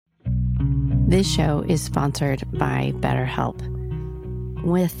This show is sponsored by BetterHelp.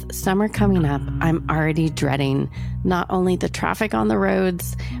 With summer coming up, I'm already dreading not only the traffic on the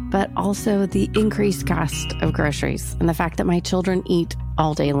roads, but also the increased cost of groceries and the fact that my children eat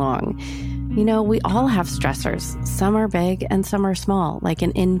all day long. You know, we all have stressors. Some are big and some are small, like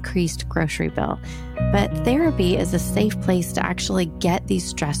an increased grocery bill. But therapy is a safe place to actually get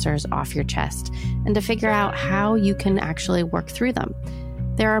these stressors off your chest and to figure out how you can actually work through them.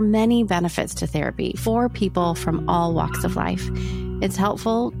 There are many benefits to therapy for people from all walks of life. It's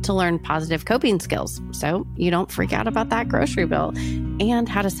helpful to learn positive coping skills so you don't freak out about that grocery bill, and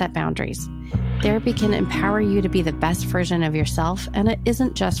how to set boundaries. Therapy can empower you to be the best version of yourself, and it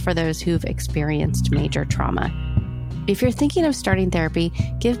isn't just for those who've experienced major trauma. If you're thinking of starting therapy,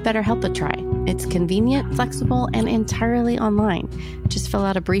 give BetterHelp a try. It's convenient, flexible, and entirely online. Just fill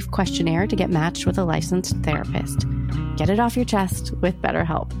out a brief questionnaire to get matched with a licensed therapist. Get it off your chest with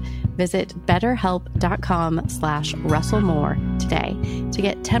BetterHelp. Visit betterhelp.com/RussellMoore today to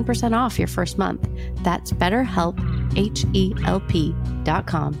get 10% off your first month. That's BetterHelp,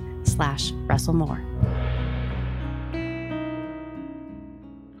 HELP.com/RussellMoore.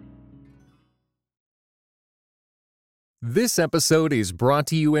 This episode is brought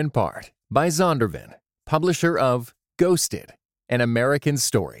to you in part by Zondervan, publisher of Ghosted, An American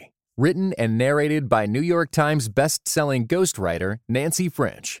Story, written and narrated by New York Times best-selling ghostwriter Nancy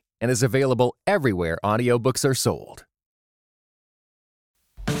French, and is available everywhere audiobooks are sold.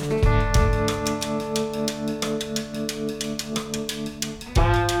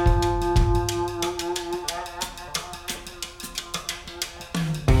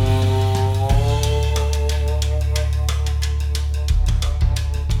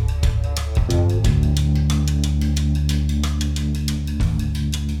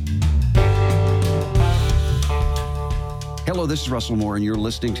 Hello, this is Russell Moore, and you're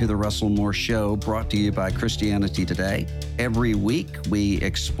listening to The Russell Moore Show, brought to you by Christianity Today. Every week, we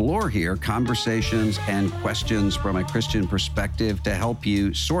explore here conversations and questions from a Christian perspective to help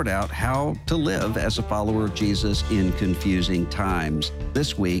you sort out how to live as a follower of Jesus in confusing times.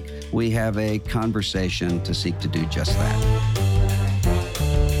 This week, we have a conversation to seek to do just that.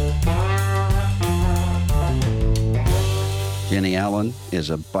 Jennie Allen is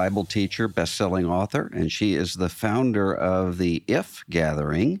a Bible teacher, best-selling author, and she is the founder of the If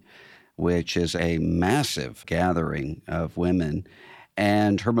Gathering, which is a massive gathering of women.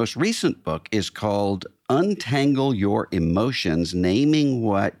 And her most recent book is called Untangle Your Emotions, Naming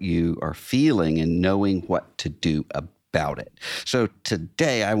What You Are Feeling and Knowing What to Do About It. So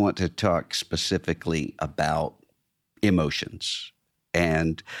today I want to talk specifically about emotions.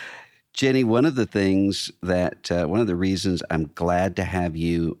 And Jennie, one of the things that, one of the reasons I'm glad to have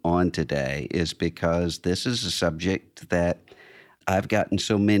you on today is because this is a subject that I've gotten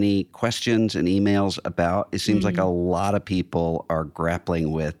so many questions and emails about. It seems like a lot of people are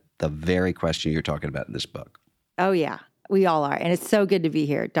grappling with the very question you're talking about in this book. Oh, yeah, we all are. And it's so good to be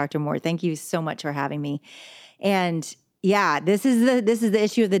here, Dr. Moore. Thank you so much for having me. And yeah, this is the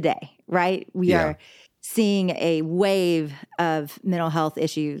issue of the day, right? We are seeing a wave of mental health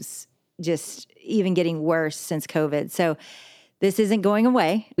issues just even getting worse since COVID. So this isn't going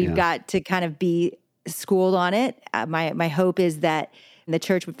away. We've got to kind of be schooled on it. My hope is that the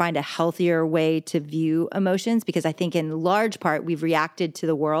church would find a healthier way to view emotions, because I think in large part we've reacted to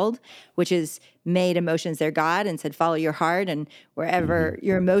the world, which has made emotions their God and said, follow your heart, and wherever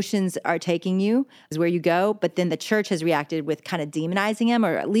your emotions are taking you is where you go. But then the church has reacted with kind of demonizing them,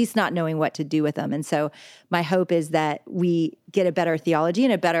 or at least not knowing what to do with them. And so my hope is that we get a better theology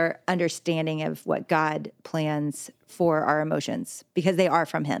and a better understanding of what God plans for our emotions, because they are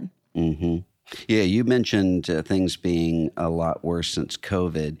from Him. Mm-hmm. Yeah, you mentioned things being a lot worse since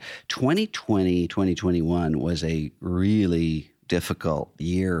COVID. 2020, 2021 was a really difficult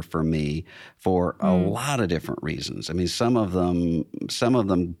year for me for a lot of different reasons. I mean, some of them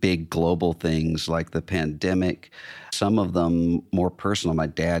big global things like the pandemic, some of them more personal, my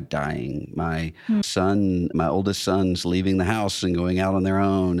dad dying, my oldest son's leaving the house and going out on their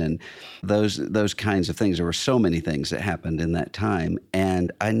own, and those kinds of things. There were so many things that happened in that time.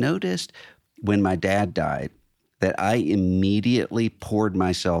 And I noticed when my dad died that I immediately poured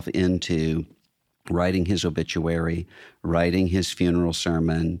myself into writing his obituary, writing his funeral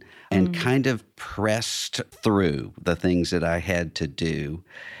sermon, and kind of pressed through the things that I had to do.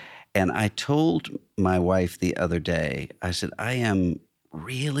 And I told my wife the other day, I said, I am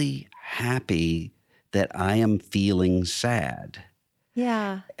really happy that I am feeling sad.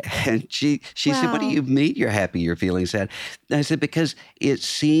 Yeah. And she said, what do you mean you're happy you're feeling sad? And I said, because it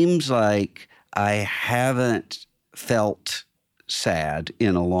seems like I haven't felt sad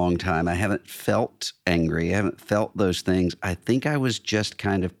in a long time. I haven't felt angry. I haven't felt those things. I think I was just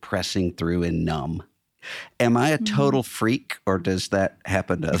kind of pressing through and numb. Am I a total freak, or does that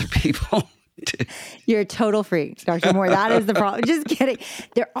happen to other people? You're a total freak, Dr. Moore. That is the problem. Just kidding.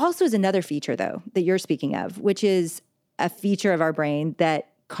 There also is another feature, though, that you're speaking of, which is a feature of our brain that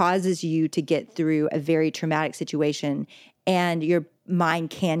causes you to get through a very traumatic situation, and your mind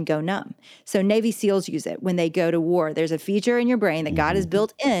can go numb. So Navy SEALs use it when they go to war. There's a feature in your brain that God has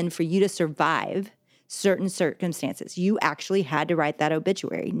built in for you to survive certain circumstances. You actually had to write that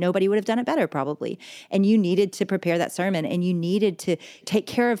obituary. Nobody would have done it better, probably. And you needed to prepare that sermon, and you needed to take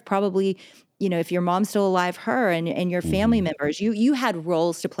care of probably, if your mom's still alive, her and your family members. You had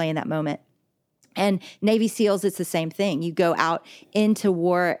roles to play in that moment. And Navy SEALs, it's the same thing. You go out into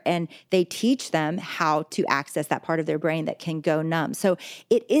war and they teach them how to access that part of their brain that can go numb. So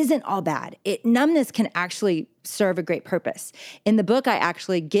it isn't all bad. Numbness can actually serve a great purpose. In the book, I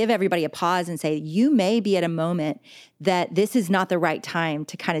actually give everybody a pause and say, you may be at a moment that this is not the right time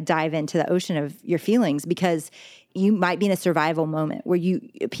to kind of dive into the ocean of your feelings, because you might be in a survival moment where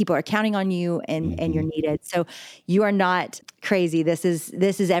people are counting on you and you're needed. So you are not crazy. This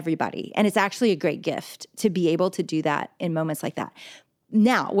is everybody. And it's actually a great gift to be able to do that in moments like that.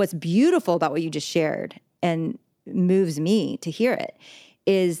 Now, what's beautiful about what you just shared and moves me to hear it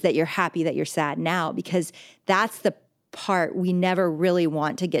is that you're happy that you're sad now, because that's the part we never really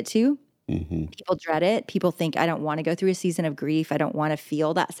want to get to. People dread it. People think, I don't want to go through a season of grief. I don't want to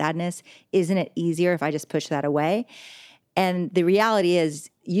feel that sadness. Isn't it easier if I just push that away? And the reality is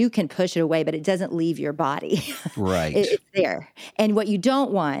you can push it away, but it doesn't leave your body. Right. It's there. And what you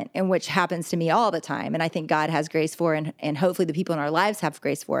don't want, and which happens to me all the time, and I think God has grace for, and hopefully the people in our lives have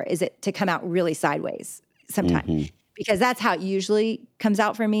grace for, is it to come out really sideways sometimes. Because that's how it usually comes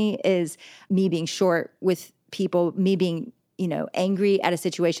out for me, is me being short with people, me being angry at a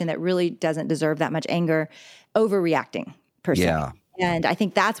situation that really doesn't deserve that much anger, overreacting per se. Yeah. And I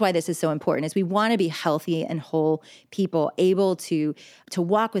think that's why this is so important, is we want to be healthy and whole people, able to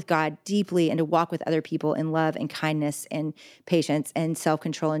walk with God deeply and to walk with other people in love and kindness and patience and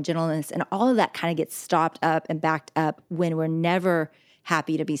self-control and gentleness. And all of that kind of gets stopped up and backed up when we're never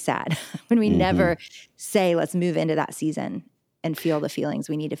happy to be sad, when we never say, let's move into that season and feel the feelings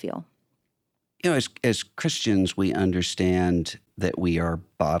we need to feel. As Christians, we understand that we are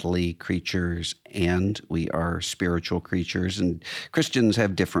bodily creatures and we are spiritual creatures, and Christians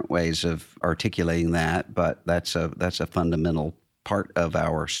have different ways of articulating that, but that's a fundamental part of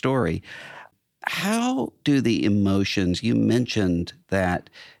our story. How do the emotions, you mentioned that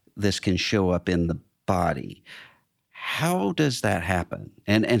this can show up in the body. How does that happen?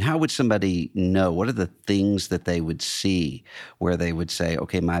 And how would somebody know? What are the things that they would see where they would say,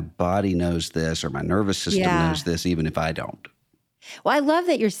 okay, my body knows this, or my nervous system knows this, even if I don't? Well, I love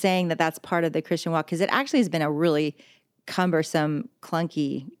that you're saying that that's part of the Christian walk, because it actually has been a really cumbersome,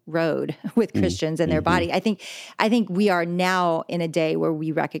 clunky road with Christians and their body. I think we are now in a day where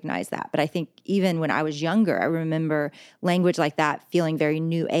we recognize that. But I think even when I was younger, I remember language like that feeling very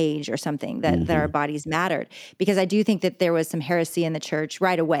new age or something, that our bodies mattered. Because I do think that there was some heresy in the church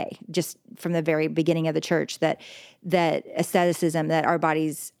right away, just from the very beginning of the church, that asceticism, that our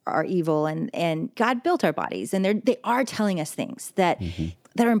bodies are evil, and God built our bodies, and they are telling us things that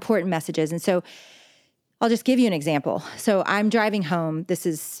are important messages. And so I'll just give you an example. So I'm driving home. This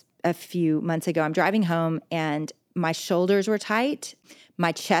is a few months ago. I'm driving home and my shoulders were tight.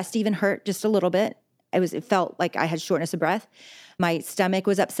 My chest even hurt just a little bit. It felt like I had shortness of breath. My stomach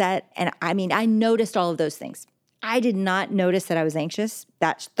was upset. And I noticed all of those things. I did not notice that I was anxious.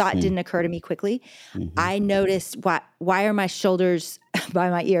 That thought didn't occur to me quickly. I noticed why are my shoulders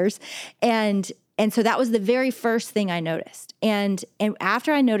by my ears? And so that was the very first thing I noticed. And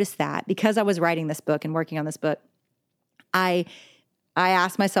after I noticed that, because I was writing this book and working on this book, I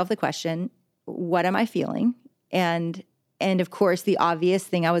asked myself the question, what am I feeling? And of course, the obvious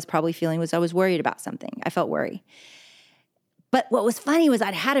thing I was probably feeling was I was worried about something. I felt worry. But what was funny was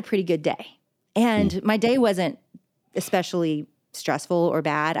I'd had a pretty good day. And my day wasn't especially stressful or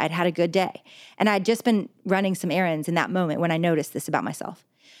bad. I'd had a good day. And I'd just been running some errands in that moment when I noticed this about myself.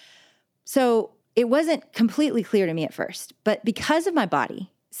 So it wasn't completely clear to me at first, but because of my body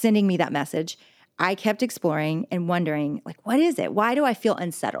sending me that message, I kept exploring and wondering, like, what is it? Why do I feel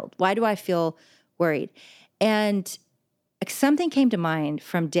unsettled? Why do I feel worried? And something came to mind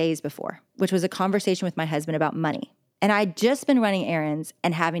from days before, which was a conversation with my husband about money. And I'd just been running errands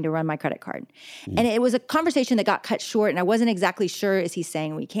and having to run my credit card. And it was a conversation that got cut short, and I wasn't exactly sure, is he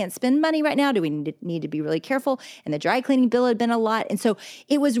saying we can't spend money right now? Do we need to be really careful? And the dry cleaning bill had been a lot. And so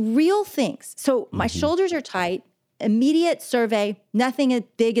it was real things. So my shoulders are tight. immediate survey, nothing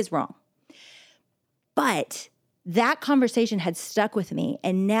big is wrong. But that conversation had stuck with me.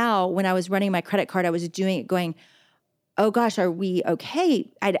 And now when I was running my credit card, I was doing it going, oh gosh, are we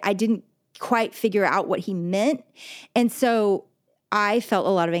okay? I didn't quite figure out what he meant. And so I felt a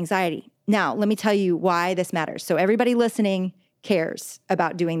lot of anxiety. Now, let me tell you why this matters. So everybody listening cares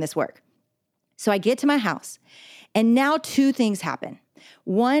about doing this work. So I get to my house, and now two things happen.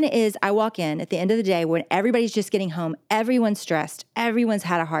 One is I walk in at the end of the day when everybody's just getting home. Everyone's stressed. Everyone's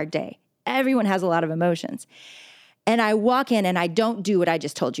had a hard day. Everyone has a lot of emotions. And I walk in and I don't do what I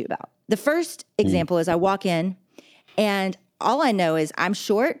just told you about. The first example is I walk in and all I know is I'm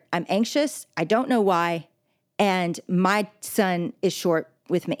short, I'm anxious, I don't know why, and my son is short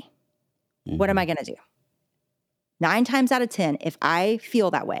with me. What am I going to do? 9 times out of 10, if I feel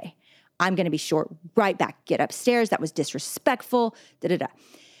that way, I'm going to be short right back. Get upstairs. That was disrespectful.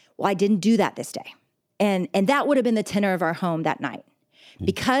 Well, I didn't do that this day. And that would have been the tenor of our home that night.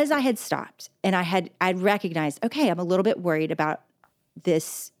 Because I had stopped and I'd recognized, okay, I'm a little bit worried about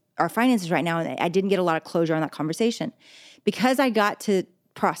this, our finances right now. And I didn't get a lot of closure on that conversation. Because I got to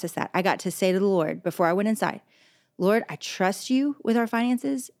process that, I got to say to the Lord before I went inside, Lord, I trust you with our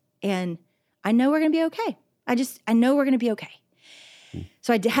finances and I know we're going to be okay. I know we're going to be okay.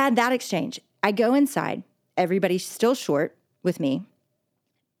 So I had that exchange. I go inside. Everybody's still short with me.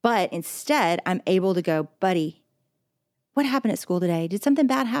 But instead, I'm able to go, buddy, what happened at school today? Did something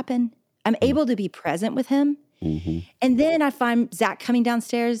bad happen? I'm able to be present with him. And then I find Zach coming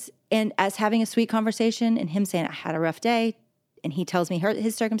downstairs and us having a sweet conversation and him saying, I had a rough day. And he tells me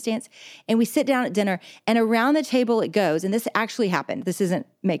his circumstance. And we sit down at dinner and around the table it goes. And this actually happened. This isn't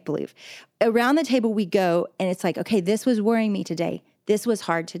make-believe. Around the table we go and it's like, okay, this was worrying me today. This was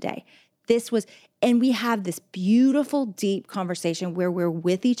hard today. And we have this beautiful, deep conversation where we're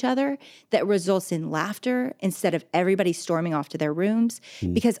with each other that results in laughter instead of everybody storming off to their rooms.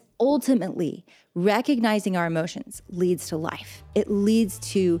 Because ultimately, recognizing our emotions leads to life. It leads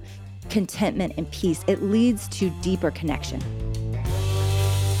to contentment and peace. It leads to deeper connection.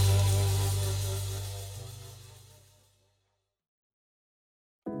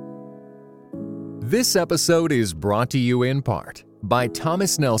 This episode is brought to you in part by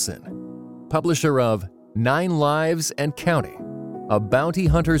Thomas Nelson, publisher of 9 Lives and Counting, A Bounty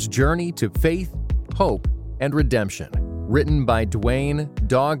Hunter's Journey to Faith, Hope, and Redemption, written by Dwayne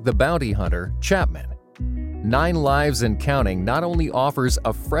Dog the Bounty Hunter Chapman. 9 Lives and Counting not only offers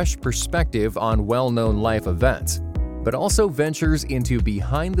a fresh perspective on well-known life events, but also ventures into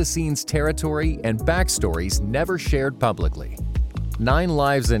behind-the-scenes territory and backstories never shared publicly. 9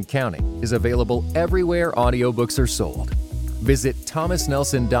 Lives and Counting is available everywhere audiobooks are sold. Visit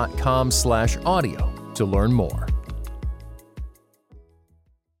thomasnelson.com/audio to learn more.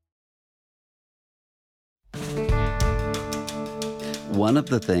 One of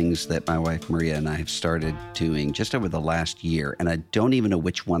the things that my wife Maria and I have started doing just over the last year, and I don't even know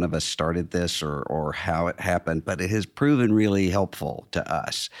which one of us started this or how it happened, but it has proven really helpful to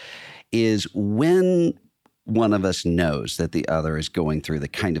us, is when one of us knows that the other is going through the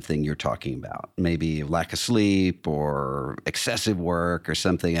kind of thing you're talking about, maybe lack of sleep or excessive work or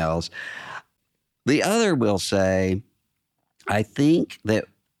something else, the other will say, I think that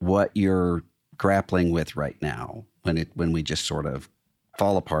what you're grappling with right now, when we just sort of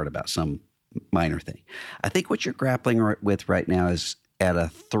fall apart about some minor thing, I think what you're grappling with right now is at a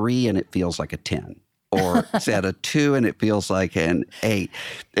 3 and it feels like a 10. Or it's at a 2 and it feels like an 8.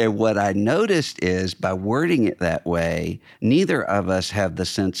 And what I noticed is by wording it that way, neither of us have the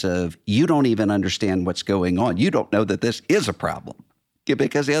sense of, you don't even understand what's going on. You don't know that this is a problem.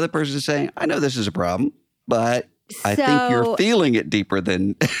 Because the other person is saying, I know this is a problem, but I think you're feeling it deeper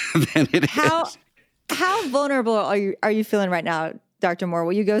than it is. How vulnerable are you feeling right now, Dr. Moore?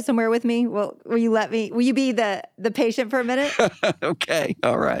 Will you go somewhere with me? Will you be the patient for a minute? Okay.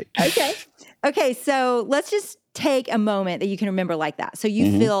 All right. Okay, so let's just take a moment that you can remember like that. So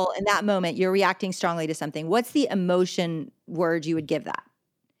you feel in that moment you're reacting strongly to something. What's the emotion word you would give that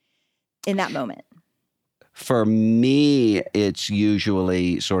in that moment? For me, it's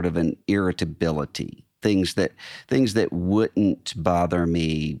usually sort of an irritability. Things that wouldn't bother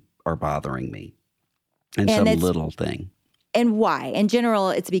me are bothering me. And some little thing. And why? In general,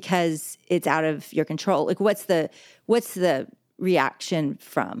 it's because it's out of your control. Like what's the reaction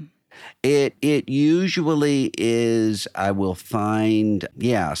from? It usually is, I will find,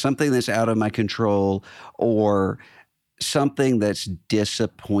 something that's out of my control or something that's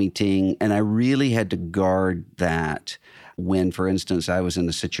disappointing. And I really had to guard that when, for instance, I was in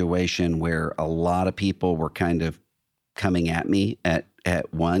a situation where a lot of people were kind of coming at me at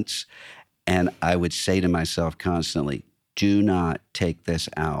once. And I would say to myself constantly, do not take this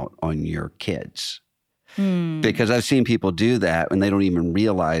out on your kids. Because I've seen people do that and they don't even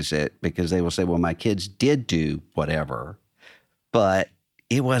realize it, because they will say, well, my kids did do whatever, but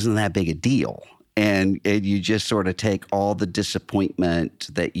it wasn't that big a deal. And you just sort of take all the disappointment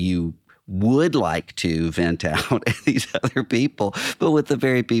that you would like to vent out at these other people, but with the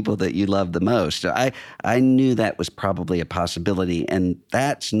very people that you love the most. So I knew that was probably a possibility, and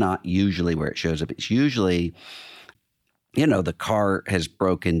that's not usually where it shows up. It's usually, the car has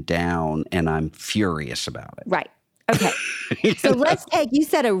broken down and I'm furious about it. Right. Okay. So let's you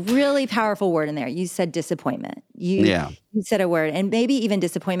said a really powerful word in there. You said disappointment. You said a word, and maybe even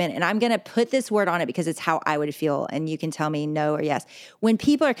disappointment. And I'm going to put this word on it because it's how I would feel. And you can tell me no or yes. When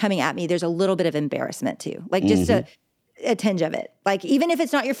people are coming at me, there's a little bit of embarrassment too. Like just a tinge of it. Like even if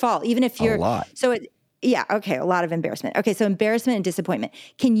it's not your fault, even if you're. A lot. So a lot of embarrassment. Okay, so embarrassment and disappointment.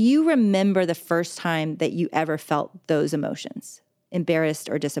 Can you remember the first time that you ever felt those emotions, embarrassed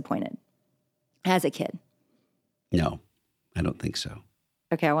or disappointed as a kid? No, I don't think so.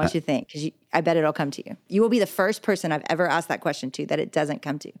 Okay, I want you to think, because I bet it'll come to you. You will be the first person I've ever asked that question to that it doesn't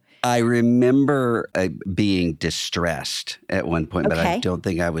come to. I remember being distressed at one point, but I don't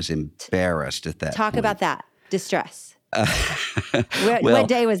think I was embarrassed at that point. Talk about that, distress. What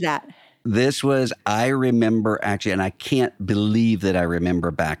day was that? I remember actually, and I can't believe that I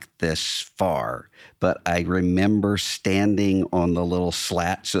remember back this far, but I remember standing on the little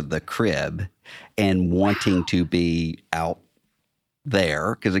slats of the crib and wanting to be out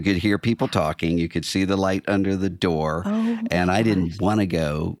there because I could hear people talking. You could see the light under the door. And I didn't want to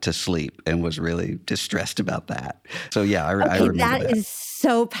go to sleep and was really distressed about that. So yeah, I remember that. That is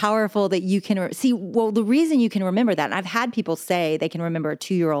so powerful that you can see. Well, the reason you can remember that, and I've had people say they can remember a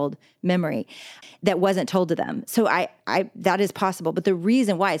 2-year-old memory that wasn't told to them. So that is possible. But the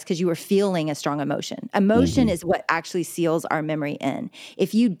reason why is because you were feeling a strong emotion. Emotion is what actually seals our memory in.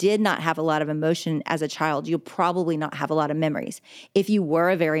 If you did not have a lot of emotion as a child, you'll probably not have a lot of memories. If you were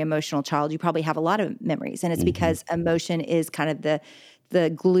a very emotional child, you probably have a lot of memories. And it's because emotion is kind of the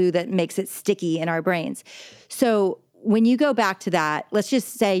glue that makes it sticky in our brains. So when you go back to that, let's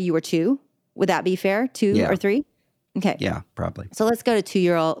just say you were 2. Would that be fair? 2 or 3? Okay. Yeah, probably. So let's go to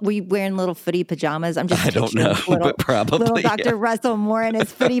 2-year-old. Were you wearing little footy pajamas? I don't know, but probably. Little Dr. Russell Moore in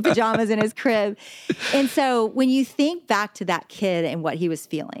his footy pajamas in his crib. And so when you think back to that kid and what he was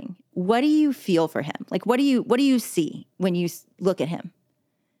feeling, what do you feel for him? Like, what do you see when you look at him?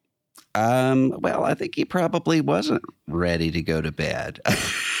 Well, I think he probably wasn't ready to go to bed.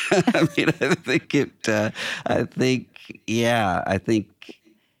 I mean,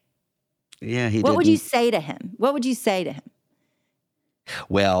 he What would you say to him? What would you say to him?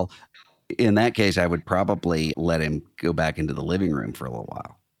 Well, in that case, I would probably let him go back into the living room for a little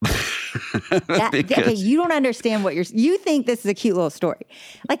while. Okay, you don't understand you think this is a cute little story.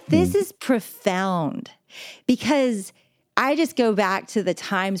 Like, this is profound, because I just go back to the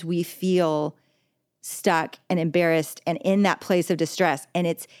times we feel stuck and embarrassed and in that place of distress.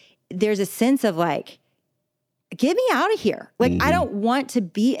 And there's a sense of like, get me out of here. Like, I don't want to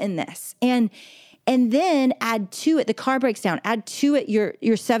be in this. And then add to it, the car breaks down, add to it your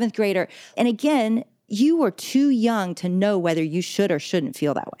 7th grader. And again, you were too young to know whether you should or shouldn't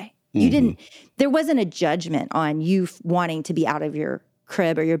feel that way. There wasn't a judgment on you wanting to be out of your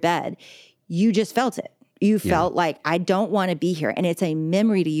crib or your bed. You just felt it. You felt like, I don't want to be here. And it's a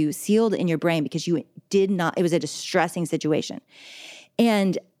memory to you sealed in your brain because it was a distressing situation.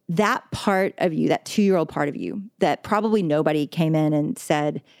 And that part of you, that 2-year-old part of you that probably nobody came in and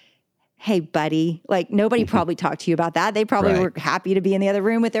said, hey, buddy, like nobody probably talked to you about that. They probably were happy to be in the other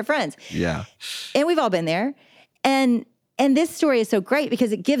room with their friends. Yeah. And we've all been there. And this story is so great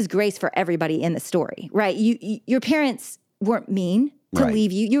because it gives grace for everybody in the story, right? Your parents weren't mean to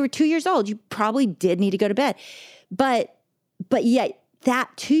leave you. You were 2 years old. You probably did need to go to bed. But yet that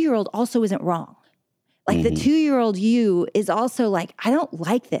 2-year-old also isn't wrong. Like the 2-year-old you is also like, I don't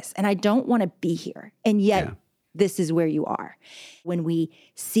like this and I don't want to be here. And yet this is where you are. When we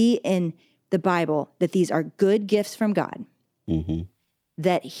see in the Bible that these are good gifts from God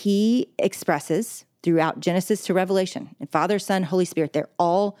that he expresses throughout Genesis to Revelation, and Father, Son, Holy Spirit, they're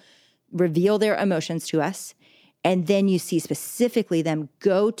all reveal their emotions to us. And then you see specifically them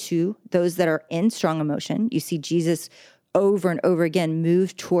go to those that are in strong emotion. You see Jesus over and over again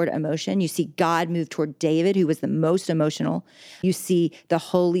move toward emotion. You see God move toward David, who was the most emotional. You see the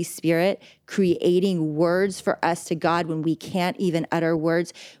Holy Spirit creating words for us to God when we can't even utter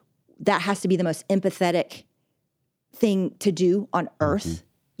words. That has to be the most empathetic thing to do on earth.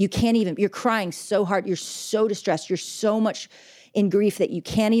 You can't even, you're crying so hard. You're so distressed. You're so much in grief that you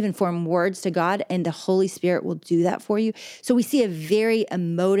can't even form words to God, and the Holy Spirit will do that for you. So we see a very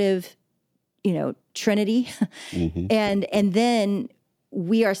emotive, Trinity. Mm-hmm. And then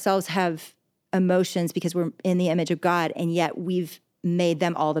we ourselves have emotions because we're in the image of God, and yet we've made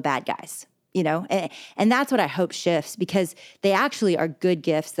them all the bad guys, and that's what I hope shifts, because they actually are good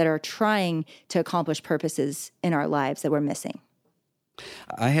gifts that are trying to accomplish purposes in our lives that we're missing.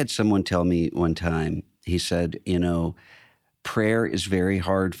 I had someone tell me one time, he said, prayer is very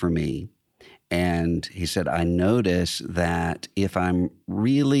hard for me. And he said, I notice that if I'm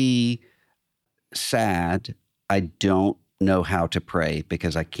really sad, I don't know how to pray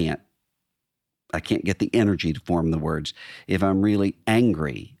because I can't get the energy to form the words. If I'm really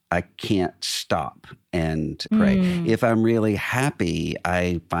angry, I can't stop and pray. If I'm really happy,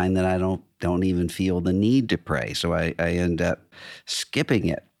 I find that I don't even feel the need to pray. So I end up skipping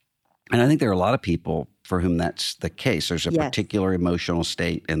it. And I think there are a lot of people for whom that's the case. There's a particular emotional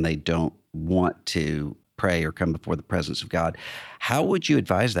state and they don't want to pray or come before the presence of God. How would you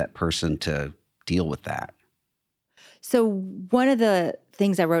advise that person to deal with that? So one of the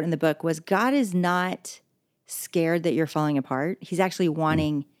things I wrote in the book was God is not scared that you're falling apart. He's actually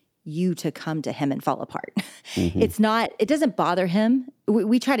wanting you to come to him and fall apart. Mm-hmm. It doesn't bother him.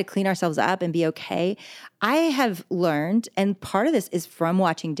 We try to clean ourselves up and be okay. I have learned, and part of this is from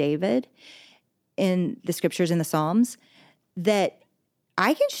watching David in the scriptures in the Psalms, that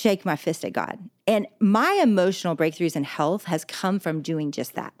I can shake my fist at God. And my emotional breakthroughs in health has come from doing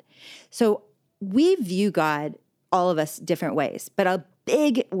just that. So we view God, all of us, different ways, but a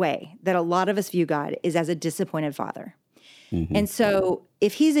big way that a lot of us view God is as a disappointed father. Mm-hmm. And so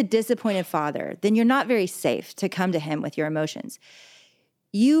if he's a disappointed father, then you're not very safe to come to him with your emotions.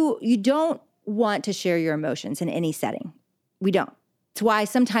 You don't want to share your emotions in any setting. We don't. It's why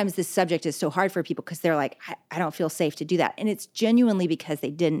sometimes this subject is so hard for people, because they're like, I don't feel safe to do that. And it's genuinely because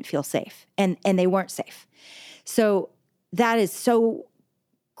they didn't feel safe and they weren't safe. So that is so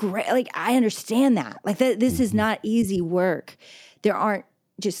great. Like, I understand that. Like, this is not easy work. There aren't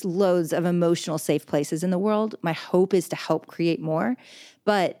just loads of emotional safe places in the world. My hope is to help create more.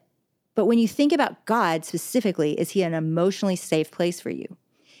 But when you think about God specifically, is he an emotionally safe place for you?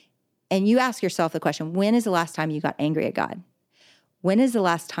 And you ask yourself the question, when is the last time you got angry at God? When is the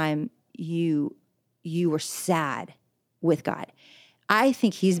last time you were sad with God? I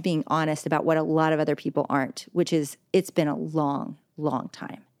think he's being honest about what a lot of other people aren't, which is it's been a long, long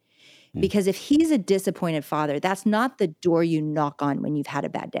time. Because if he's a disappointed father, that's not the door you knock on when you've had a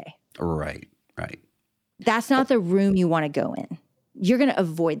bad day. Right. That's not the room you want to go in. You're going to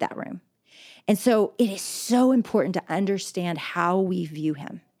avoid that room. And so it is so important to understand how we view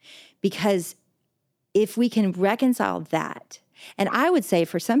him. Because if we can reconcile that, and I would say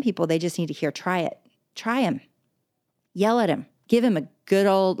for some people, they just need to hear, try it. Try him. Yell at him. Give him a good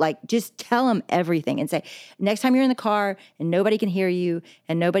old, just tell him everything and say, next time you're in the car and nobody can hear you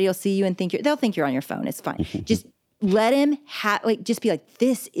and nobody will see you and they'll think you're on your phone. It's fine. Just let him just be like,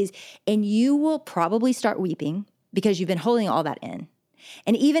 this is, and you will probably start weeping because you've been holding all that in.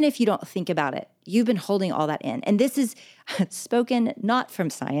 And even if you don't think about it, you've been holding all that in. And this is spoken not from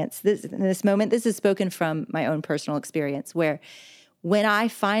science. In this moment, this is spoken from my own personal experience, where when I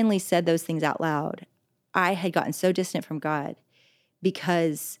finally said those things out loud, I had gotten so distant from God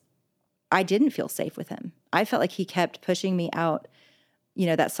because I didn't feel safe with him. I felt like he kept pushing me out,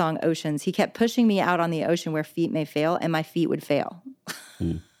 that song Oceans. He kept pushing me out on the ocean where feet may fail, and my feet would fail.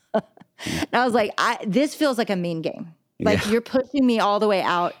 And I was like, this feels like a mean game. You're pushing me all the way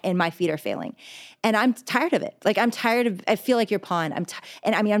out and my feet are failing. And I'm tired of it. I feel like your pawn.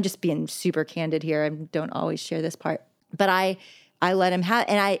 I'm just being super candid here. I don't always share this part. But I let him have,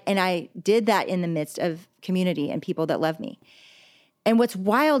 and I did that in the midst of community and people that love me. And what's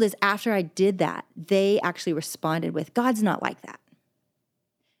wild is after I did that, they actually responded with, God's not like that.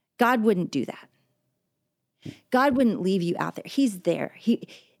 God wouldn't do that. God wouldn't leave you out there. He's there.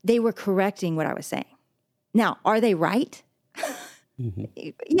 They were correcting what I was saying. Now, are they right?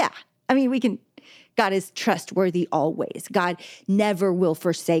 Yeah. God is trustworthy always. God never will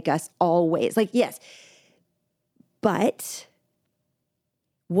forsake us always. Yes. But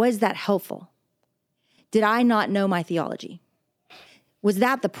was that helpful? Did I not know my theology? Was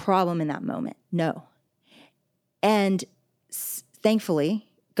that the problem in that moment? No. And thankfully,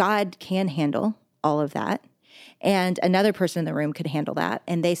 God can handle all of that. And another person in the room could handle that.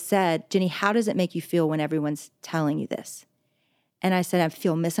 And they said, Jennie, how does it make you feel when everyone's telling you this? And I said, I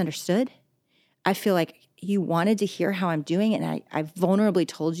feel misunderstood. I feel like you wanted to hear how I'm doing, and I vulnerably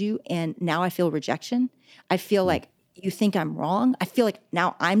told you, and now I feel rejection. I feel like you think I'm wrong. I feel like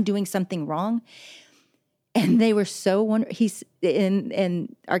now I'm doing something wrong. And they were so wonderful.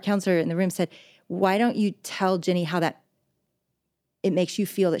 And our counselor in the room said, why don't you tell Jennie how that it makes you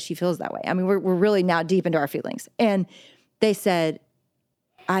feel that she feels that way? I mean, we're really now deep into our feelings. And they said,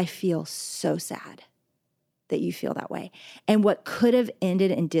 I feel so sad that you feel that way. And what could have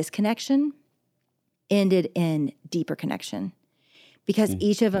ended in disconnection ended in deeper connection, because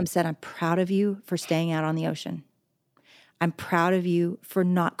each of them said, I'm proud of you for staying out on the ocean. I'm proud of you for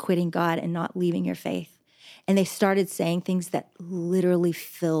not quitting God and not leaving your faith. And they started saying things that literally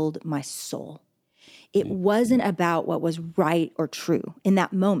filled my soul. It wasn't about what was right or true in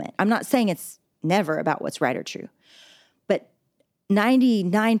that moment. I'm not saying it's never about what's right or true, but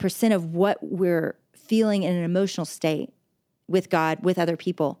 99% of what we're feeling in an emotional state with God, with other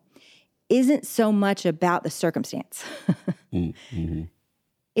people, isn't so much about the circumstance.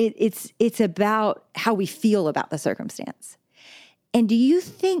 It's about how we feel about the circumstance. And do you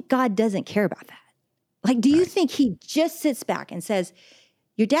think God doesn't care about that? Like, do you think he just sits back and says,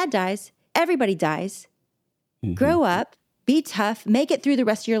 your dad dies, everybody dies, grow up, be tough, make it through the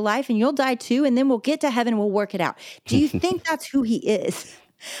rest of your life, and you'll die too, and then we'll get to heaven and we'll work it out. Do you think that's who he is?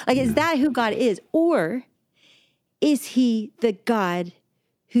 Like, is that who God is? Or is he the God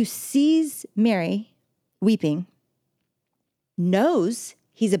who sees Mary weeping, knows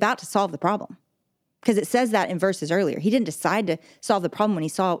he's about to solve the problem? Because it says that in verses earlier. He didn't decide to solve the problem when he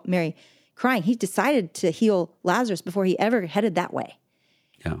saw Mary crying. He decided to heal Lazarus before he ever headed that way.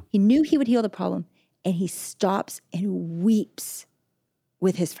 Yeah. He knew he would heal the problem, and he stops and weeps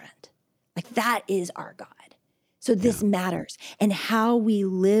with his friend. Like, that is our God. So this matters. And how we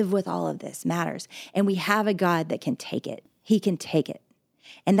live with all of this matters. And we have a God that can take it. He can take it.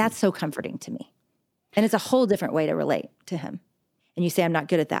 And that's so comforting to me. And it's a whole different way to relate to him. And you say, I'm not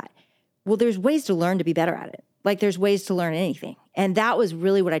good at that. Well, there's ways to learn to be better at it. Like, there's ways to learn anything. And that was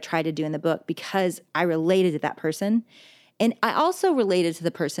really what I tried to do in the book, because I related to that person. And I also related to the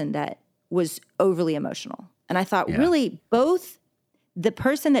person that was overly emotional. And I thought, really, both the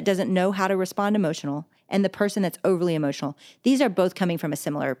person that doesn't know how to respond emotional and the person that's overly emotional, these are both coming from a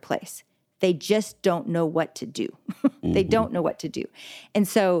similar place. They just don't know what to do. They don't know what to do. And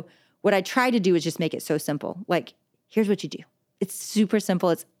so what I try to do is just make it so simple. Like, here's what you do. It's super simple.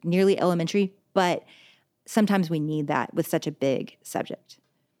 It's nearly elementary, but sometimes we need that with such a big subject.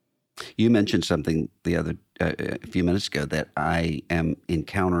 You mentioned something a few minutes ago that I am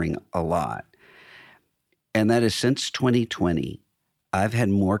encountering a lot. And that is, since 2020, I've had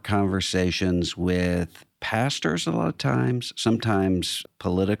more conversations with pastors a lot of times, sometimes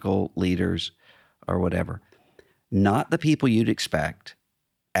political leaders or whatever, not the people you'd expect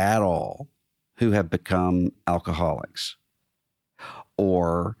at all, who have become alcoholics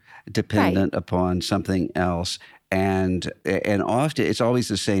or dependent upon something else. And often it's always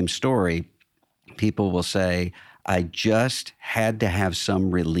the same story. People will say, I just had to have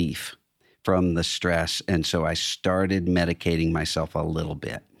some relief from the stress, and so I started medicating myself a little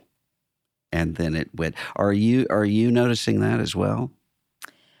bit. And then it went. Are you noticing that as well?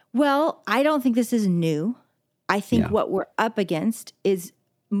 Well, I don't think this is new. I think what we're up against is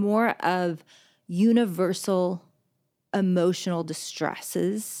more of universal emotional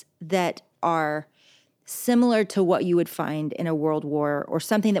distresses that are similar to what you would find in a world war or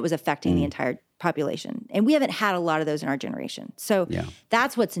something that was affecting the entire population. And we haven't had a lot of those in our generation. So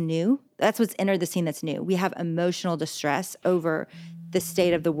that's what's new. That's what's entered the scene that's new. We have emotional distress over the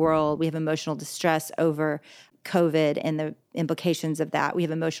state of the world. We have emotional distress over COVID and the implications of that. We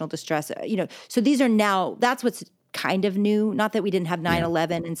have emotional distress, so these are now, that's what's kind of new. Not that we didn't have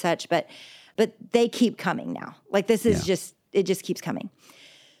 9/11 and such, but they keep coming now. Like, this is it just keeps coming.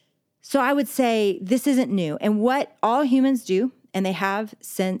 So I would say this isn't new. And what all humans do, and they have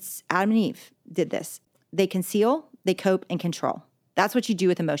since Adam and Eve did this, they conceal, they cope, and control. That's what you do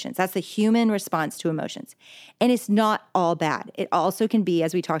with emotions. That's the human response to emotions. And it's not all bad. It also can be,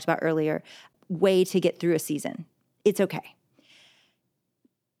 as we talked about earlier, a way to get through a season. It's okay.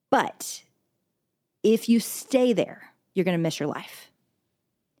 But if you stay there, you're going to miss your life.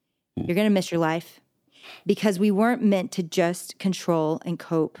 You're going to miss your life, because we weren't meant to just control and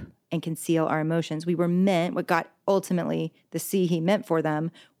cope and conceal our emotions. We were meant, what God ultimately, the C he meant for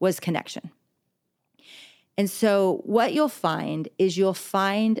them, was connection. And so what you'll find is you're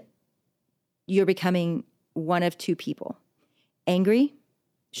becoming one of two people: angry,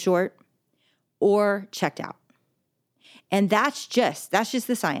 short, or checked out. And that's just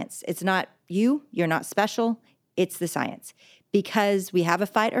the science. It's not you're not special. It's the science, because we have a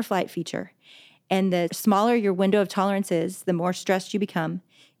fight or flight feature. And the smaller your window of tolerance is, the more stressed you become.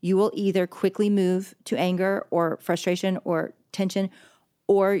 You will either quickly move to anger or frustration or tension,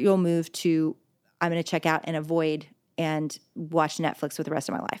 or you'll move to I'm going to check out and avoid and watch Netflix with the rest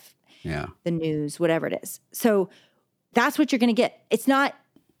of my life. Yeah. The news, whatever it is. So that's what you're going to get.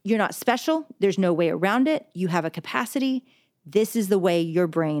 You're not special. There's no way around it. You have a capacity. This is the way your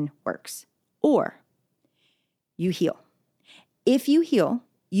brain works. Or you heal. If you heal,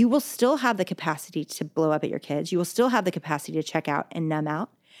 you will still have the capacity to blow up at your kids. You will still have the capacity to check out and numb out.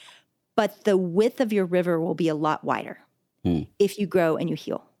 But the width of your river will be a lot wider if you grow and you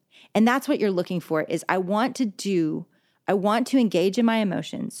heal. And that's what you're looking for is I want to engage in my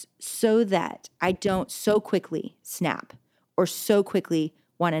emotions so that I don't so quickly snap or so quickly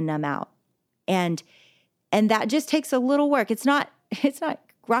want to numb out. And that just takes a little work. It's not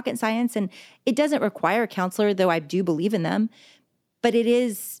rocket science, and it doesn't require a counselor, though I do believe in them. But it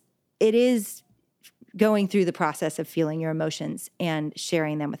is going through the process of feeling your emotions and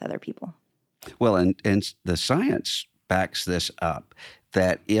sharing them with other people. Well, and the science backs this up,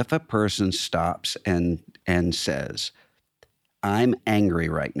 that if a person stops and says, I'm angry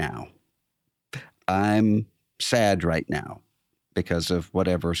right now, I'm sad right now because of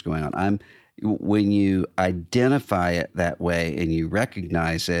whatever's going on. When you identify it that way and you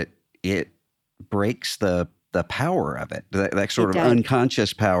recognize it, it breaks the power of it, that sort of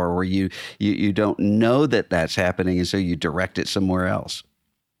unconscious power where you don't know that that's happening, and so you direct it somewhere else.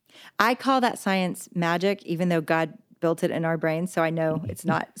 I call that science magic, even though God built it in our brains. So I know it's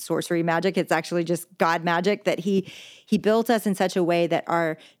not sorcery magic. It's actually just God magic, that he built us in such a way that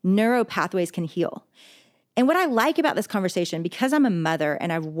our neuro pathways can heal. And what I like about this conversation, because I'm a mother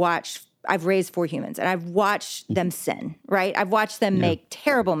and I've raised 4 humans and I've watched them sin, right? I've watched them make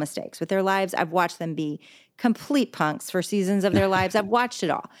terrible mistakes with their lives. I've watched them be complete punks for seasons of their lives. I've watched it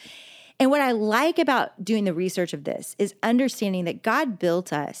all. And what I like about doing the research of this is understanding that God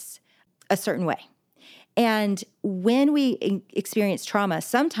built us a certain way. And when we experience trauma,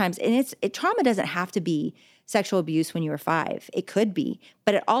 sometimes, and trauma doesn't have to be sexual abuse when you were 5. It could be,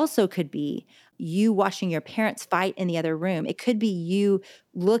 but it also could be you watching your parents fight in the other room. It could be you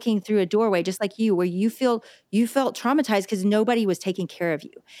looking through a doorway, just like you, where you felt traumatized because nobody was taking care of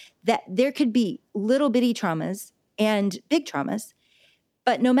you. That there could be little bitty traumas and big traumas,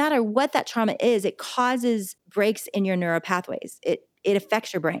 but no matter what that trauma is, it causes breaks in your neural pathways. It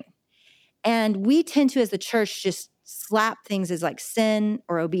affects your brain. And we tend to, as the church, just slap things as like sin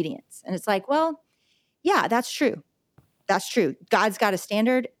or obedience. And it's like, well, yeah, that's true. That's true. God's got a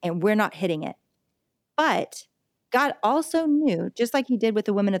standard and we're not hitting it. But God also knew, just like he did with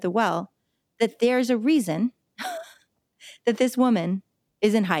the woman at the well, that there's a reason that this woman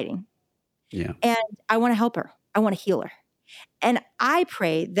is in hiding. Yeah. And I want to help her. I want to heal her. And I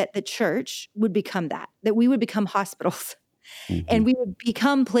pray that the church would become that we would become hospitals. And we would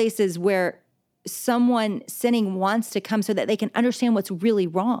become places where someone sinning wants to come so that they can understand what's really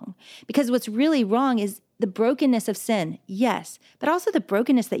wrong. Because what's really wrong is the brokenness of sin, yes, but also the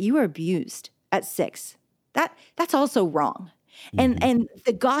brokenness that you were abused at 6. That's also wrong. And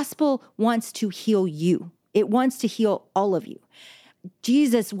the gospel wants to heal you. It wants to heal all of you.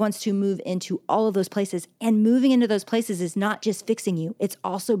 Jesus wants to move into all of those places, and moving into those places is not just fixing you. It's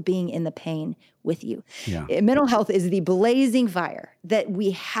also being in the pain with you. Yeah. Mental health is the blazing fire that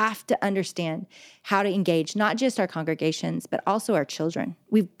we have to understand how to engage, not just our congregations, but also our children.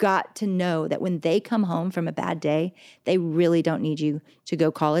 We've got to know that when they come home from a bad day, they really don't need you to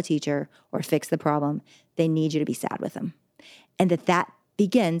go call a teacher or fix the problem. They need you to be sad with them. And that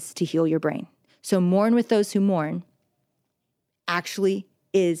begins to heal your brain. So mourn with those who mourn actually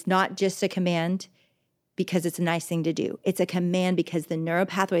is not just a command because it's a nice thing to do. It's a command because the neural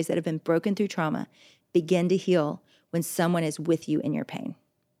pathways that have been broken through trauma begin to heal when someone is with you in your pain.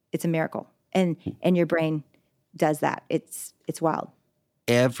 It's a miracle. And your brain does that. It's wild.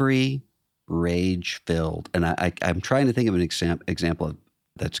 Every rage-filled, and I'm trying to think of an example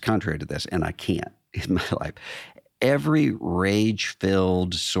that's contrary to this, and I can't in my life. Every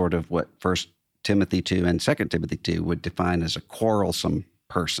rage-filled sort of what First Timothy 2 and 2 Timothy 2 would define as a quarrelsome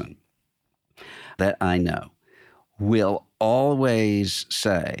person that I know will always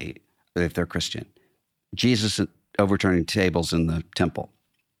say, if they're Christian, Jesus overturning tables in the temple.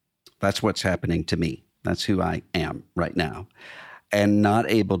 That's what's happening to me. That's who I am right now. And not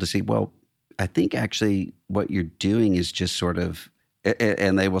able to see, well, I think actually what you're doing is just sort of,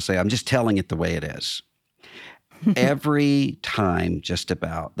 and they will say, I'm just telling it the way it is. Every time just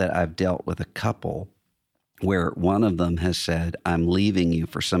about that I've dealt with a couple where one of them has said, I'm leaving you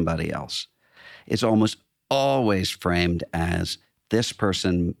for somebody else, it's almost always framed as this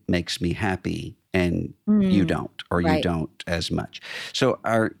person makes me happy and you don't, or you don't as much. So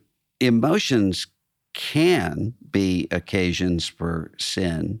our emotions can be occasions for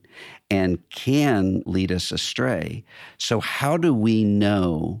sin and can lead us astray. So how do we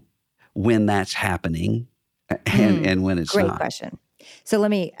know when that's happening and when it's Great not? question. So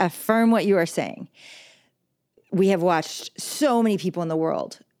let me affirm what you are saying. We have watched so many people in the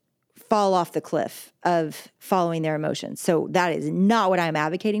world fall off the cliff of following their emotions. So that is not what I'm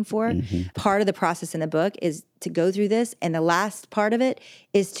advocating for. Mm-hmm. Part of the process in the book is to go through this. And the last part of it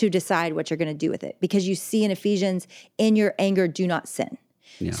is to decide what you're going to do with it. Because you see in Ephesians, in your anger, do not sin.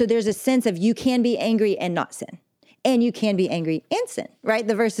 Yeah. So there's a sense of you can be angry and not sin. And you can be angry and sin, right?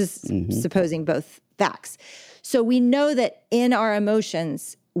 The verse is supposing both facts. So we know that in our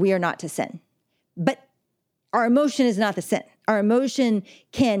emotions, we are not to sin. But our emotion is not the sin. Our emotion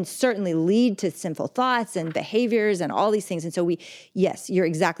can certainly lead to sinful thoughts and behaviors and all these things. And so yes, you're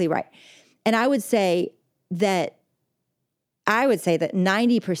exactly right. And I would say that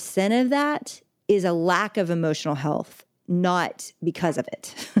 90% of that is a lack of emotional health, not because of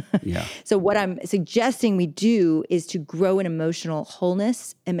it. Yeah. So what I'm suggesting we do is to grow in emotional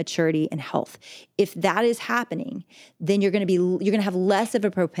wholeness and maturity and health. If that is happening, then you're going to have less of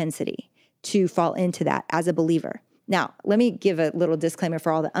a propensity to fall into that as a believer. Now, let me give a little disclaimer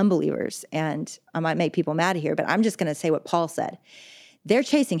for all the unbelievers, and I might make people mad here, but I'm just going to say what Paul said. They're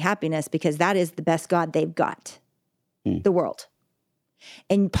chasing happiness because that is the best God they've got, the world.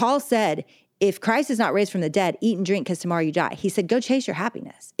 And Paul said, if Christ is not raised from the dead, eat and drink because tomorrow you die. He said, go chase your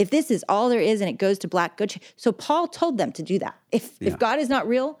happiness. If this is all there is and it goes to black, go chase. So Paul told them to do that. If God is not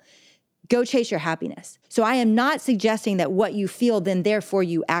real, go chase your happiness. So I am not suggesting that what you feel, then therefore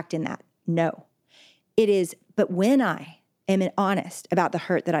you act in that. No, it is. But when I am honest about the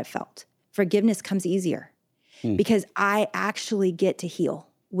hurt that I've felt, forgiveness comes easier because I actually get to heal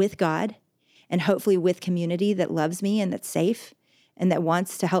with God and hopefully with community that loves me and that's safe and that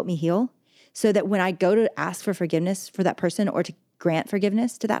wants to help me heal. So that when I go to ask for forgiveness for that person or to grant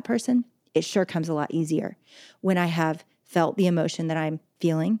forgiveness to that person, it sure comes a lot easier when I have felt the emotion that I'm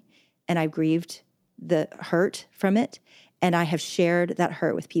feeling and I've grieved the hurt from it. And I have shared that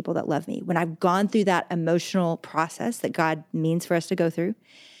hurt with people that love me. When I've gone through that emotional process that God means for us to go through,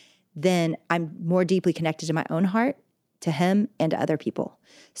 then I'm more deeply connected to my own heart, to Him, and to other people.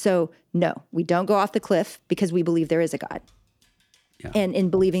 So no, we don't go off the cliff because we believe there is a God. Yeah. And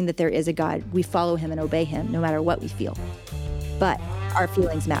in believing that there is a God, we follow Him and obey Him no matter what we feel. But our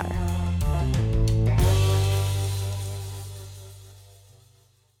feelings matter.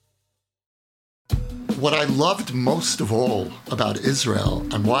 What I loved most of all about Israel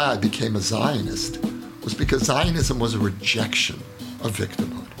and why I became a Zionist was because Zionism was a rejection of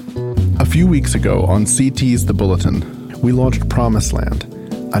victimhood. A few weeks ago on CT's The Bulletin, we launched Promised Land,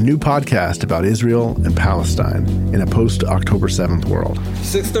 a new podcast about Israel and Palestine in a post-October 7th world.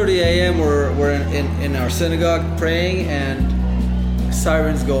 6:30 a.m. we're in our synagogue praying, and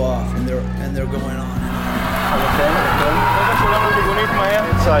sirens go off, and they're going on.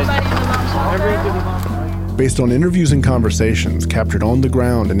 Based on interviews and conversations captured on the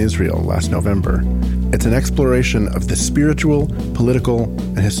ground in Israel last November, it's an exploration of the spiritual, political,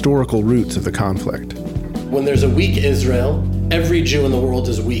 and historical roots of the conflict. When there's a weak Israel, every Jew in the world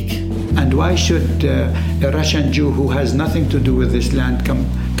is weak. And why should a Russian Jew who has nothing to do with this land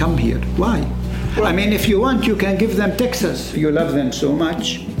come here? Why? Well, I mean, if you want, you can give them Texas. You love them so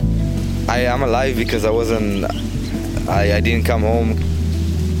much. I am alive because I didn't come home.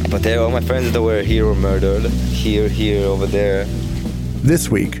 But all my friends that were here were murdered. Here, over there. This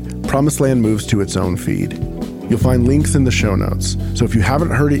week, Promised Land moves to its own feed. You'll find links in the show notes, so if you haven't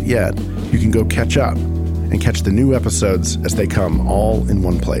heard it yet, you can go catch up and catch the new episodes as they come all in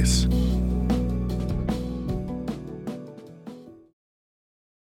one place.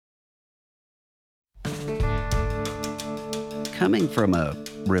 Coming from a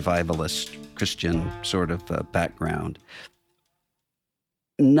revivalist Christian sort of background,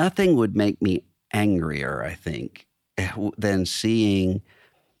 nothing would make me angrier, I think, than seeing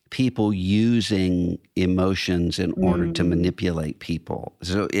people using emotions in order to manipulate people.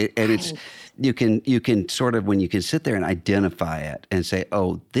 So, you can sort of, when you can sit there and identify it and say,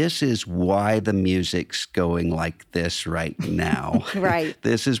 oh, this is why the music's going like this right now. Right.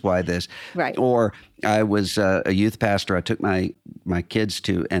 This is why this. Right. Or I was a youth pastor. I took my kids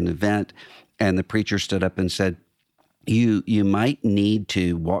to an event, and the preacher stood up and said, You might need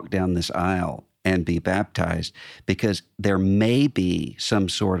to walk down this aisle and be baptized because there may be some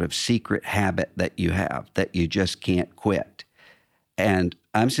sort of secret habit that you have that you just can't quit. And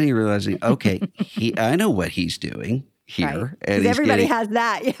I'm sitting here realizing, okay, I know what he's doing here. Right. And everybody has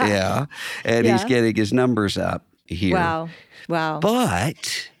that. Yeah. Yeah. And he's getting his numbers up here. Wow.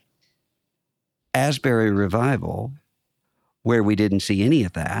 But Asbury Revival, where we didn't see any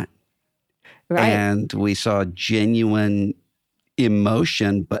of that. Right. And we saw genuine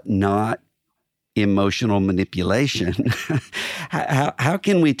emotion, but not emotional manipulation. How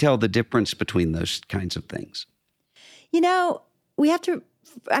can we tell the difference between those kinds of things? We have to,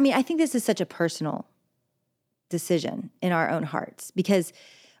 I think this is such a personal decision in our own hearts, because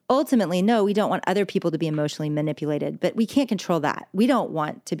ultimately, no, we don't want other people to be emotionally manipulated, but we can't control that. We don't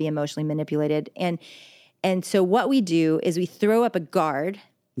want to be emotionally manipulated. And so what we do is we throw up a guard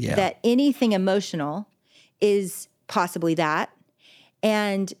that anything emotional is possibly that.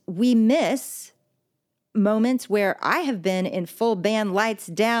 And we miss moments where I have been in full band, lights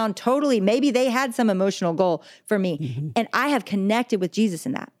down, totally. Maybe they had some emotional goal for me. And I have connected with Jesus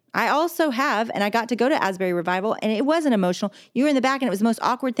in that. I also have, and I got to go to Asbury Revival, and it wasn't emotional. You were in the back, and it was the most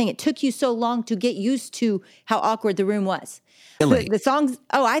awkward thing. It took you so long to get used to how awkward the room was. Really? The songs,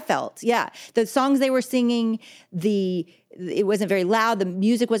 I felt, yeah. The songs they were singing, it wasn't very loud. The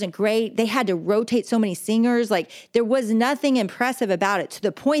music wasn't great. They had to rotate so many singers. Like, there was nothing impressive about it, to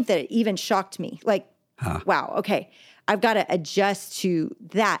the point that it even shocked me. Like, wow, okay, I've got to adjust to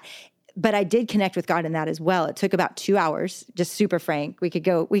that. But I did connect with God in that as well. It took about 2 hours, just super frank. We could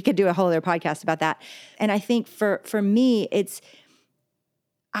do a whole other podcast about that. And I think for me,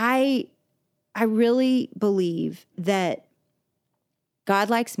 I really believe that God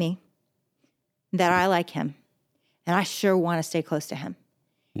likes me, that I like him, and I sure want to stay close to him.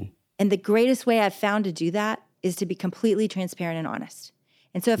 And the greatest way I've found to do that is to be completely transparent and honest.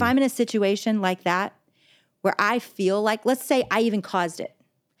 And so if I'm in a situation like that, where I feel like, let's say I even caused it.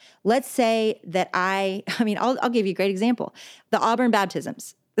 Let's say that I'll give you a great example. The Auburn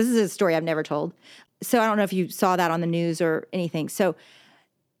baptisms. This is a story I've never told. So I don't know if you saw that on the news or anything. So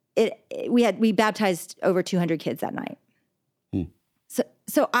we baptized over 200 kids that night.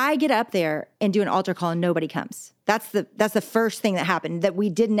 So I get up there and do an altar call and nobody comes. That's the first thing that happened that we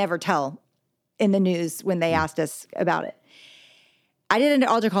didn't ever tell in the news when they asked us about it. I did an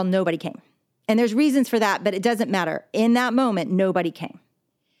altar call, nobody came. And there's reasons for that, but it doesn't matter. In that moment, nobody came.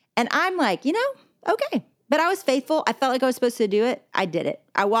 And I'm like, okay. But I was faithful. I felt like I was supposed to do it. I did it.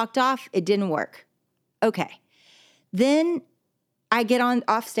 I walked off. It didn't work. Okay. Then I get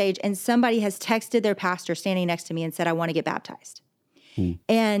off stage and somebody has texted their pastor standing next to me and said, I want to get baptized.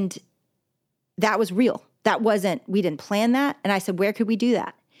 And that was real. We didn't plan that. And I said, where could we do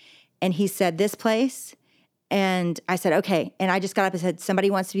that? And he said, this place. And I said, okay. And I just got up and said,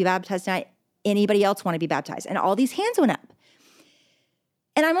 somebody wants to be baptized tonight. Anybody else want to be baptized? And all these hands went up.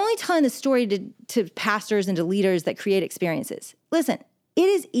 And I'm only telling the story to pastors and to leaders that create experiences. Listen, it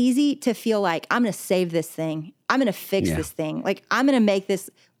is easy to feel like I'm going to save this thing. I'm going to fix this thing. Like, I'm going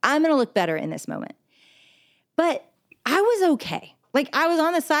to look better in this moment. But I was okay. Like, I was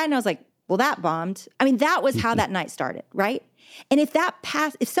on the side and I was like, well, that bombed. I mean, that was how that night started, right? And if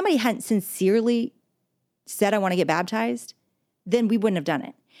somebody hadn't sincerely said, I want to get baptized, then we wouldn't have done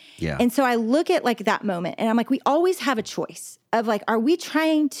it. Yeah. And so I look at like that moment and I'm like, we always have a choice of like, are we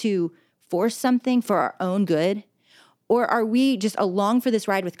trying to force something for our own good? Or are we just along for this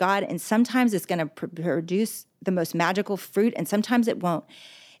ride with God? And sometimes it's going to produce the most magical fruit and sometimes it won't.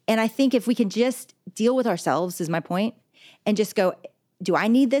 And I think if we can just deal with ourselves, is my point, and just go, do I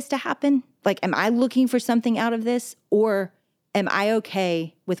need this to happen? Like, am I looking for something out of this? Or am I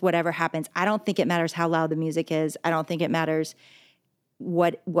okay with whatever happens? I don't think it matters how loud the music is. I don't think it matters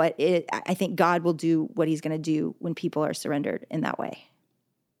I think God will do what he's going to do when people are surrendered in that way.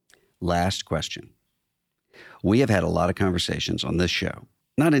 Last question. We have had a lot of conversations on this show,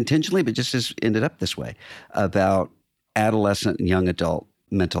 not intentionally, but just as ended up this way, about adolescent and young adult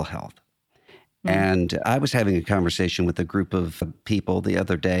mental health. And I was having a conversation with a group of people the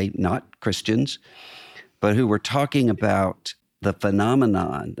other day, not Christians, but who were talking about the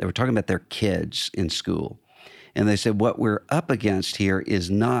phenomenon. They were talking about their kids in school. And they said, what we're up against here is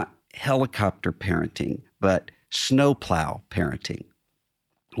not helicopter parenting, but snowplow parenting,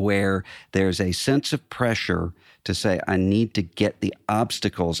 where there's a sense of pressure to say, I need to get the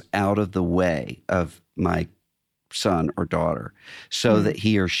obstacles out of the way of my son or daughter so that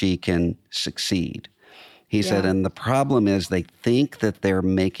he or she can succeed. He said, and the problem is they think that they're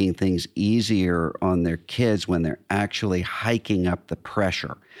making things easier on their kids when they're actually hiking up the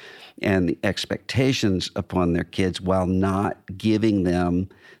pressure and the expectations upon their kids while not giving them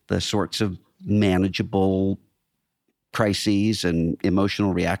the sorts of manageable crises and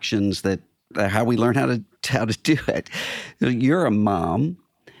emotional reactions that how we learn how to do it. You're a mom,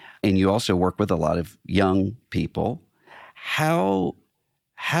 and you also work with a lot of young people. How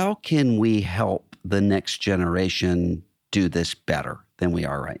can we help the next generation do this better than we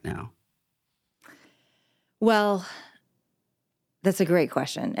are right now? Well, that's a great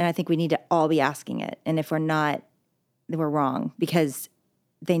question. And I think we need to all be asking it. And if we're not, then we're wrong, because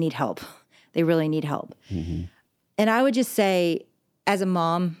they need help. They really need help. Mm-hmm. And I would just say, as a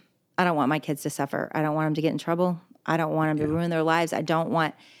mom, I don't want my kids to suffer. I don't want them to get in trouble. I don't want them to ruin their lives. I don't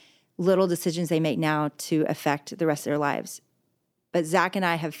want little decisions they make now to affect the rest of their lives. But Zach and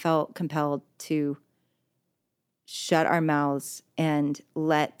I have felt compelled to shut our mouths and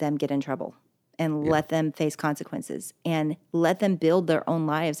let them get in trouble and let them face consequences and let them build their own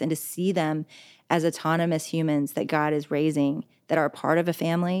lives, and to see them as autonomous humans that God is raising, that are a part of a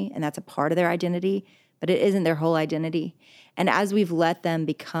family, and that's a part of their identity, but it isn't their whole identity. And as we've let them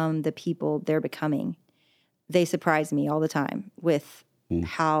become the people they're becoming, they surprise me all the time with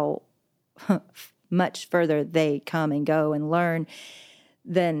how much further they come and go and learn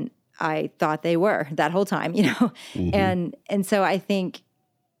than I thought they were that whole time, you know? Mm-hmm. And so I think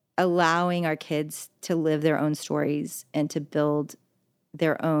allowing our kids to live their own stories and to build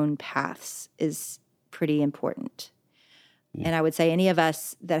their own paths is pretty important. Yeah. And I would say any of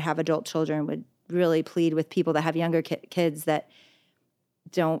us that have adult children would really plead with people that have younger kids that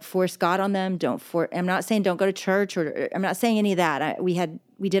don't force God on them. I'm not saying don't go to church, or I'm not saying any of that.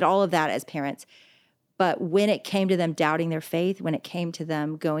 We did all of that as parents. But when it came to them doubting their faith, when it came to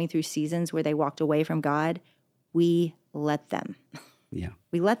them going through seasons where they walked away from God, we let them. Yeah.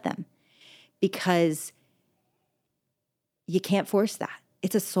 We let them, because you can't force that.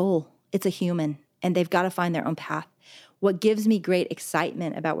 It's a soul. It's a human, and they've got to find their own path. What gives me great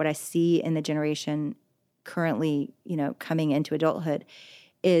excitement about what I see in the generation currently, coming into adulthood,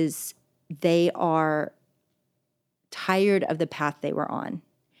 is they are tired of the path they were on.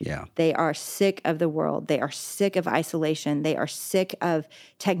 Yeah. They are sick of the world. They are sick of isolation. They are sick of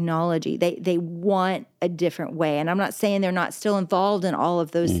technology. They want a different way. And I'm not saying they're not still involved in all of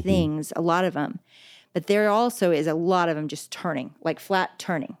those things, a lot of them. But there also is a lot of them just turning, like flat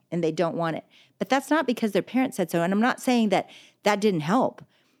turning, and they don't want it. But that's not because their parents said so. And I'm not saying that didn't help.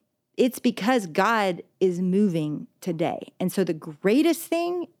 It's because God is moving today. And so the greatest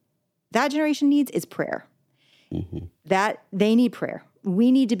thing that generation needs is prayer. Mm-hmm. That they need prayer.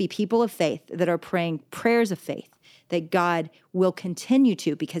 We need to be people of faith that are praying prayers of faith that God will continue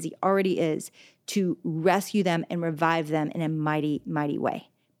to, because he already is, to rescue them and revive them in a mighty, mighty way.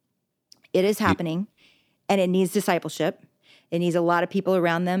 It is happening, and it needs discipleship. It needs a lot of people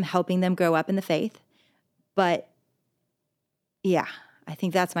around them helping them grow up in the faith. But yeah, I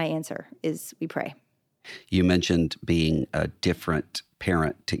think that's my answer, is we pray. You mentioned being a different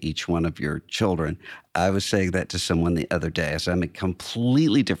parent to each one of your children. I was saying that to someone the other day. So I'm a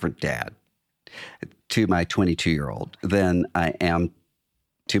completely different dad to my 22-year-old than I am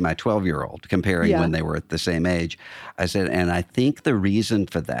to my 12-year-old, comparing when they were at the same age. I said, and I think the reason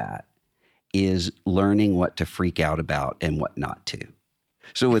for that is learning what to freak out about and what not to.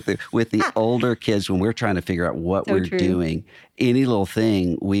 So with the older kids, when we're trying to figure out what we're doing, any little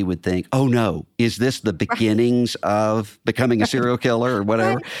thing, we would think, oh no, is this the beginnings of becoming a serial killer or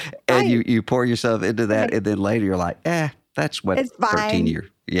whatever? And you pour yourself into that, and then later you're like, that's what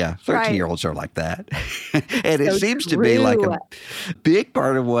 13-year-olds are like that. And it seems to be like a big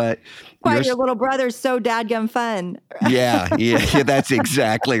part of what... Why your little brother's so dadgum fun. Yeah, that's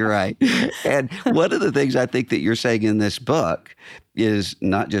exactly right. And one of the things I think that you're saying in this book is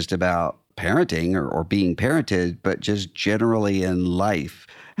not just about parenting or being parented, but just generally in life,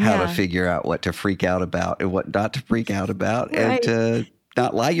 how to figure out what to freak out about and what not to freak out about, and to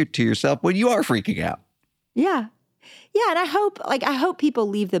not lie to yourself when you are freaking out. Yeah. Yeah, and I hope people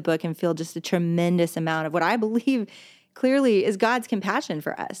leave the book and feel just a tremendous amount of what I believe clearly is God's compassion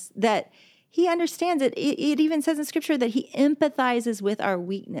for us, that he understands it. It even says in Scripture that he empathizes with our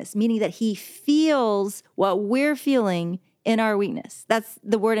weakness, meaning that he feels what we're feeling in our weakness. That's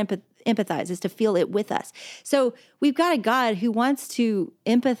the word empathize, is to feel it with us. So we've got a God who wants to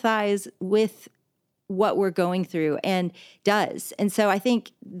empathize with what we're going through, and does. And so I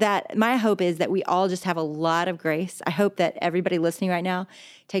think that my hope is that we all just have a lot of grace. I hope that everybody listening right now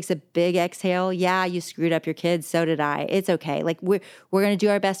takes a big exhale. Yeah, you screwed up your kids. So did I. It's okay. Like we're going to do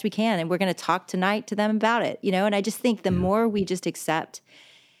our best we can, and we're going to talk tonight to them about it, And I just think the more we just accept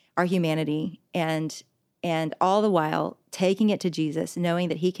our humanity and all the while taking it to Jesus, knowing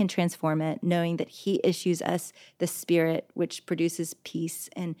that he can transform it, knowing that he issues us the Spirit, which produces peace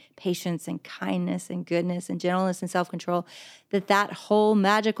and patience and kindness and goodness and gentleness and self-control, that whole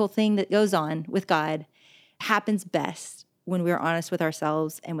magical thing that goes on with God happens best when we're honest with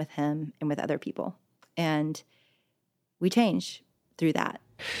ourselves and with him and with other people. And we change through that.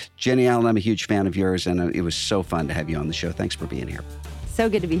 Jennie Allen, I'm a huge fan of yours, and it was so fun to have you on the show. Thanks for being here. So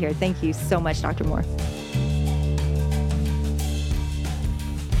good to be here. Thank you so much, Dr. Moore.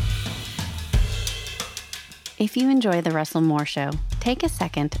 If you enjoy The Russell Moore Show, take a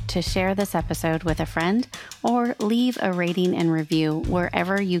second to share this episode with a friend or leave a rating and review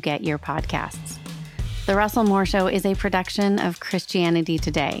wherever you get your podcasts. The Russell Moore Show is a production of Christianity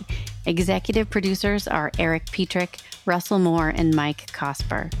Today. Executive producers are Eric Petrick, Russell Moore, and Mike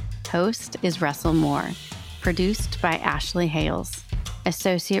Cosper. Host is Russell Moore. Produced by Ashley Hales.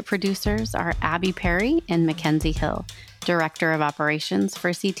 Associate producers are Abby Perry and Mackenzie Hill. Director of Operations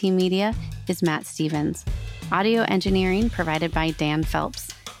for CT Media is Matt Stevens. Audio engineering provided by Dan Phelps.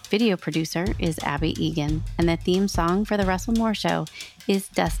 Video producer is Abby Egan. And the theme song for The Russell Moore Show is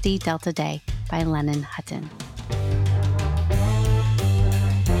Dusty Delta Day by Lennon Hutton.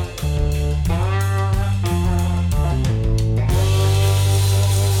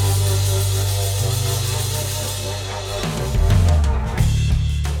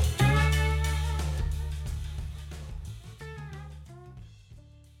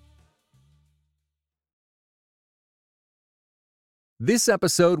 This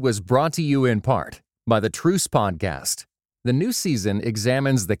episode was brought to you in part by the Truce Podcast. The new season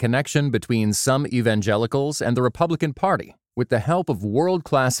examines the connection between some evangelicals and the Republican Party with the help of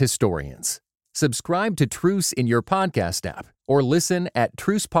world-class historians. Subscribe to Truce in your podcast app or listen at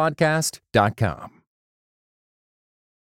trucepodcast.com.